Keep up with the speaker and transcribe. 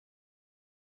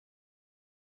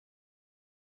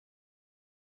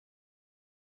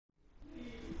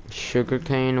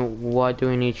Sugarcane? Why do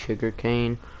we need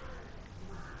sugarcane?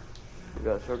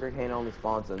 Because sugarcane only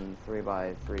spawns in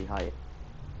 3x3 height.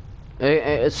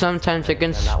 Sometimes it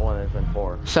can. And that one is in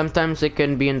 4. Sometimes it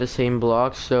can be in the same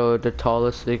block, so the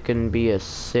tallest it can be is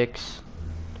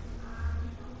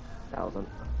 6,000.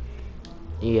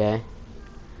 Yeah.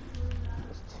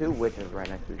 There's 2 witches right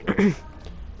next to each other.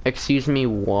 Excuse me,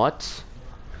 what?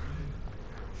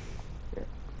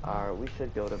 We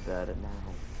should go to bed now.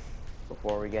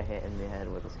 Before we get hit in the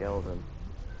head with a skeleton.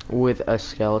 With a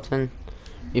skeleton?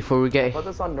 Before we get... Put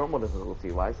this on normal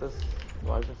difficulty. Why is there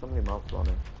so many mobs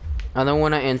spawning? I don't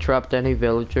want to interrupt any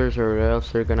villagers or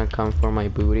else they're gonna come for my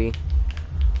booty.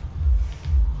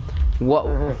 What?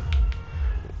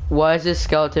 Why is this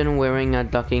skeleton wearing a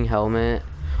ducking helmet?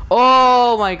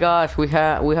 Oh my gosh, we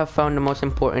have found the most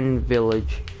important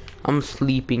village. I'm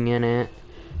sleeping in it.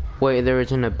 Wait, there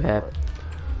isn't a bed.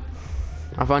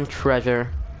 I found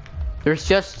treasure. There's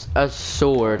just a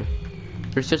sword.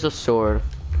 There's just a sword.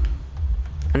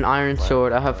 An iron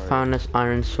sword. I have found this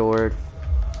iron sword.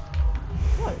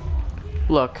 What?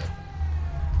 Look.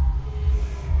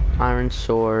 Iron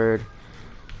sword.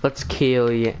 Let's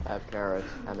kill you. I have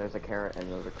carrots, and there's a carrot,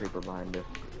 and there's a creeper behind it.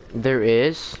 There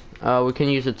is? We can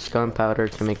use its gunpowder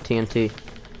to make TNT.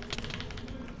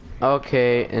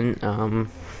 Okay, and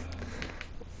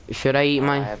should I eat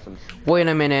my... I have some... Wait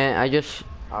a minute, I just...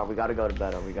 we gotta go to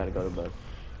bed. We gotta go to bed.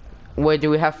 Wait, do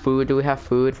we have food? Do we have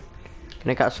food?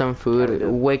 Can I got some food? Yeah,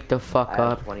 Wake the fuck I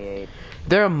have up. 28.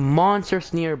 There are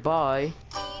monsters nearby.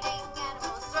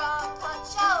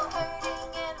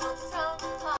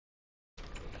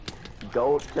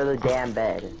 Go to the damn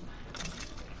bed.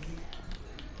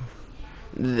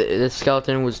 The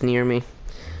skeleton was near me.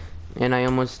 And I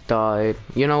almost died.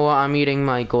 You know what? I'm eating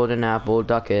my golden apple.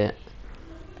 Duck it.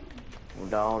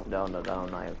 Don't.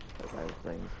 I have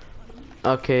things.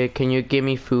 Okay, can you give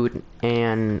me food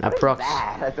and approx?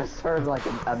 That just sounds like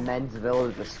a men's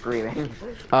village just screaming.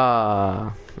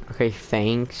 Okay,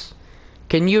 thanks.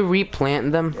 Can you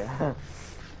replant them? Yeah.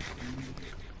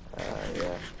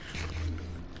 Yeah.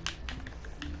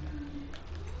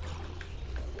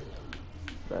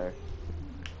 There.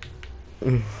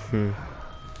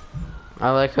 I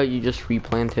like how you just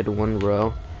replanted one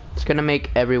row. It's gonna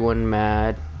make everyone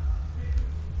mad.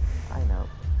 I know.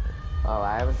 Oh,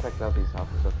 I haven't checked out these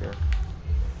houses up here.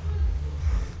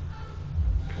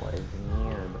 What is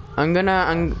weird? I'm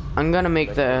gonna make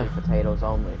Like the potatoes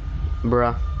only.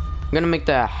 bruh. I'm gonna make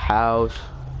the house.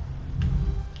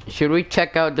 Should we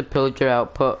check out the pillager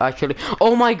output? Actually,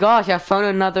 oh my gosh! I found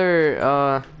another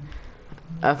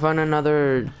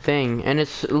thing, and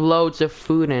it's loads of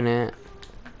food in it.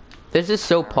 This is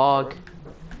so pog.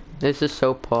 This is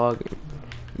so pog.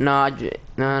 No,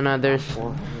 no. There's.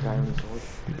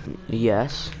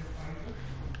 Yes.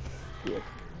 Yeah.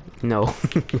 No.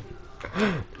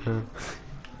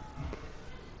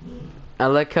 I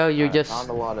like how you just. I found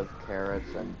a lot of carrots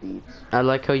and beets. I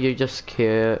like how you just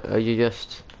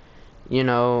you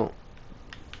know,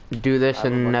 do this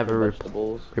and never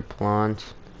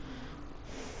replant.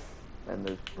 And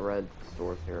there's bread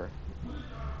stores here.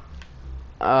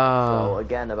 Oh. So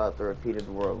again, about the repeated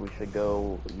world, we should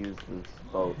go use this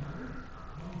boat.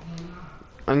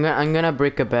 I'm gonna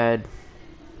break a bed.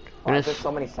 There's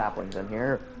so many saplings in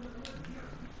here.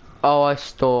 Oh, I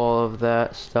stole all of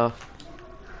that stuff.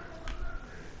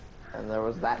 And there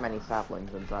was that many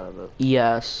saplings inside of it.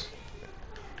 Yes.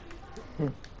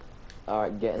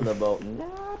 Alright, get in the boat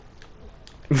now.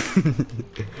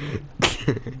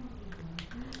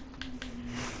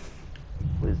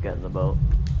 Please get in the boat.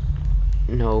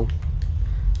 No.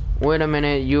 Wait a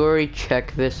minute, you already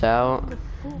checked this out?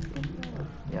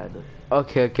 Yeah, I did.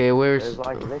 Okay, where's... There's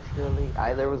like literally,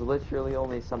 there was literally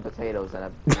only some potatoes and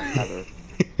a feather.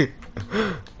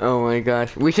 Oh my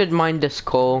gosh, we should mine this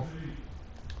coal.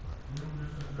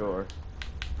 Sure.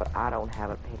 But I don't have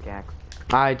a pickaxe.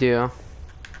 I do.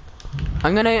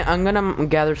 I'm gonna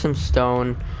gather some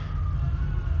stone.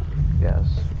 Yes.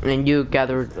 And you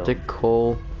gather the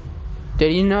coal.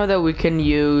 Did you know that we can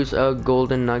use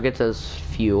golden nuggets as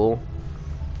fuel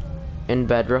in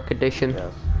Bedrock Edition?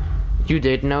 Yes. You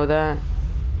did know that?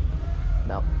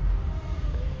 No.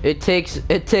 It takes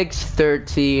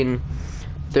 13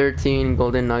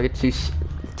 golden nuggets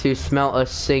to smelt a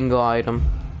single item.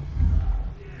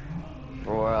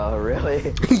 Bro,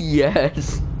 really?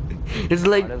 Yes. It's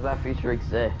like. Why does that feature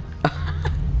exist?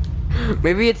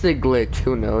 Maybe it's a glitch.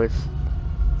 Who knows?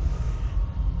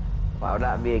 Why would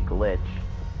that be a glitch?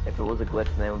 If it was a glitch,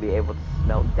 then it would be able to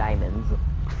smelt diamonds.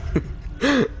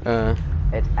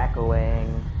 It's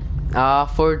echoing.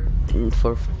 For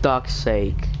duck's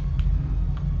sake.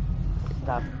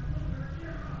 Stop.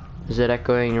 Is it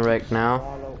echoing right now?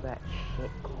 Swallow that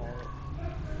shit, Carl.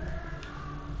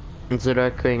 Is it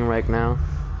echoing right now?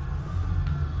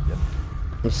 Yep.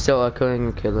 It's still echoing.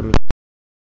 Okay, let me.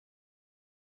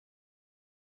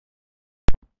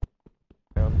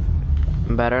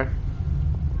 Better?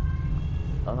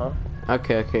 Uh-huh.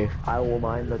 Okay, okay. I will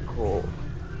mine the coal.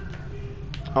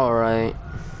 Alright.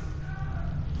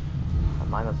 I'll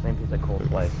mine the same piece of coal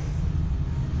twice.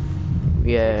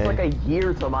 Yeah. It's like a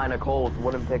year to mine a coal with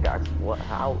wooden pickaxe. What?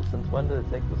 How? Since when did it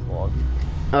take this long?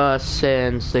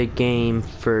 Since the game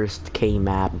first came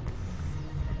out.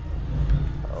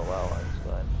 Oh well,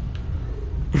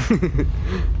 that's fine.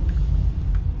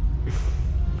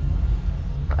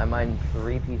 I mined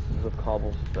 3 pieces of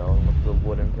cobblestone with the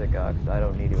wooden pickaxe. I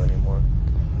don't need you anymore.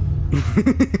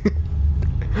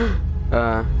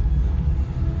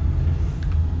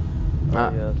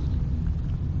 Yes.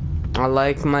 I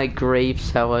like my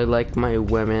grapes how I like my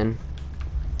women.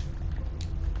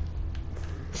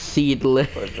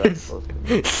 Seedless. What is that supposed to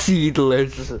mean?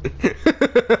 Seedless. Anyway,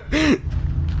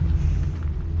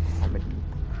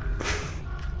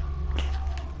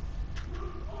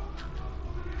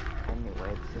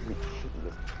 this is the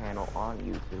cheapest channel on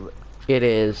YouTube. It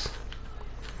is.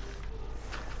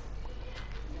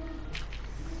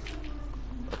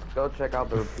 Let's go check out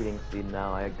the repeating seed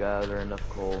now. I gather enough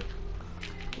coal.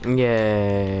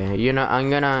 Yeah, you know, I'm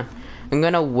gonna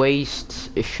waste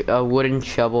a wooden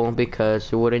shovel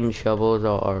because wooden shovels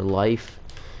are our life.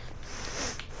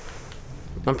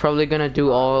 I'm probably gonna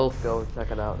do all. Let's go check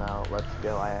it out now. Let's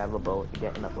go. I have a boat.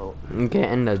 Get in a boat.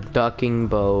 Get in the ducking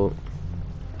boat.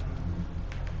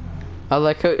 I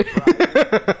like how.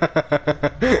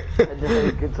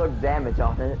 It took damage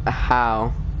on it.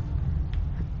 How?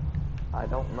 I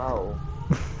don't know.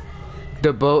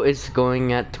 The boat is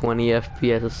going at 20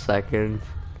 FPS a second.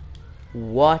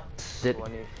 What?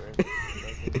 20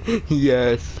 frames.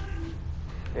 Yes.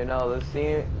 You know, the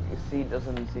seed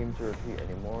doesn't seem to repeat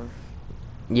anymore.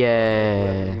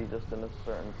 Yeah. Maybe just in a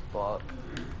certain spot.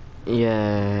 Yeah.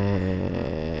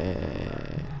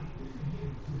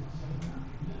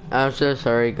 I'm so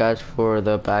sorry guys for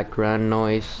the background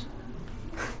noise.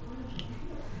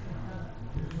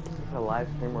 A live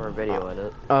stream or a video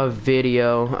edit? A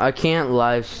video. I can't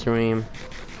live stream.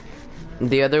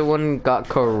 The other one got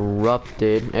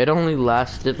corrupted. It only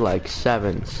lasted like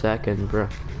 7 seconds, bro.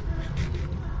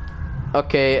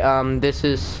 Okay, this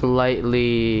is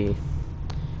slightly...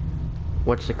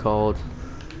 What's it called?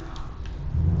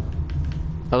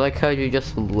 I like how you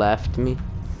just left me.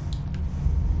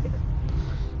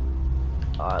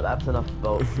 That's enough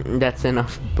boat. That's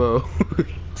enough boat.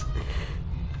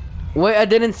 Wait, I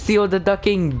didn't steal the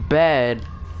ducking bed.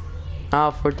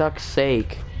 Oh, for duck's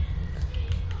sake.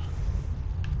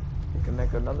 You can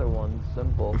make another one.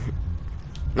 Simple.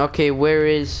 Okay, where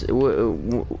is...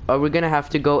 are we gonna have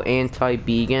to go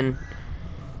anti-vegan?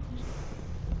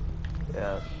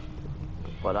 Yes.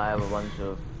 But I have a bunch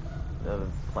of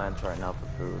plants right now for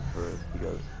food first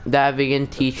because... That vegan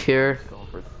teacher,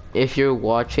 if you're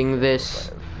watching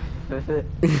this...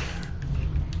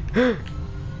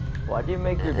 Why do you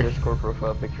make your Discord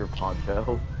profile picture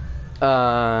Poncho?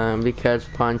 Because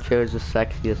Poncho is the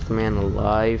sexiest man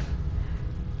alive.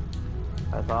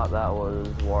 I thought that was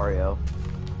Wario.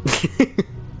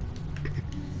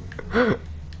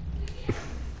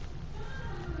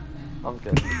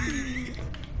 Pumpkin.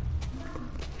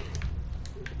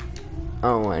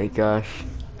 Oh my gosh.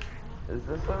 Is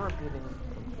this a repeating?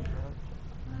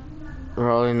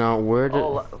 Probably not. Where did...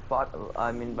 Oh,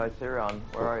 I mean by Sirion.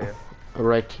 Where are you?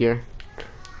 Right here.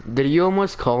 Did you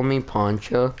almost call me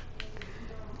Poncho?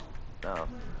 No.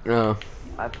 No.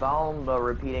 I found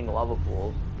repeating lava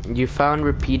pools. You found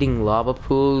repeating lava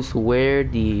pools? Where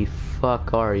the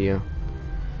fuck are you?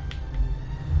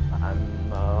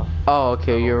 I'm Oh,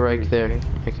 okay, you're right there. here.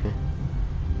 Okay.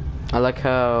 I like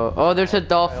how... Oh, there's a I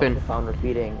dolphin. also found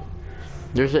repeating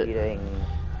There's a...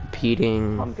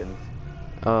 repeating pumpkins.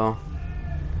 Oh.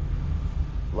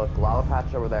 Look, lava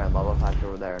patch over there and lava patch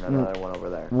over there and another one over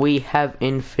there. We have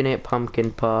infinite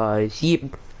pumpkin pies.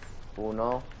 Yep.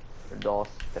 Uno, dos,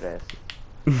 tres.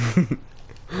 Give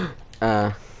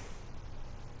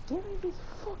me these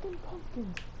fucking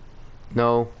pumpkins.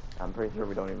 No. I'm pretty sure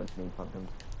we don't even need pumpkins.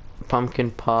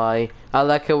 Pumpkin pie. I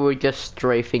like how we're just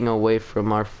strafing away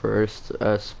from our first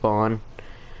spawn.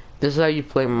 This is how you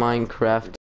play Minecraft.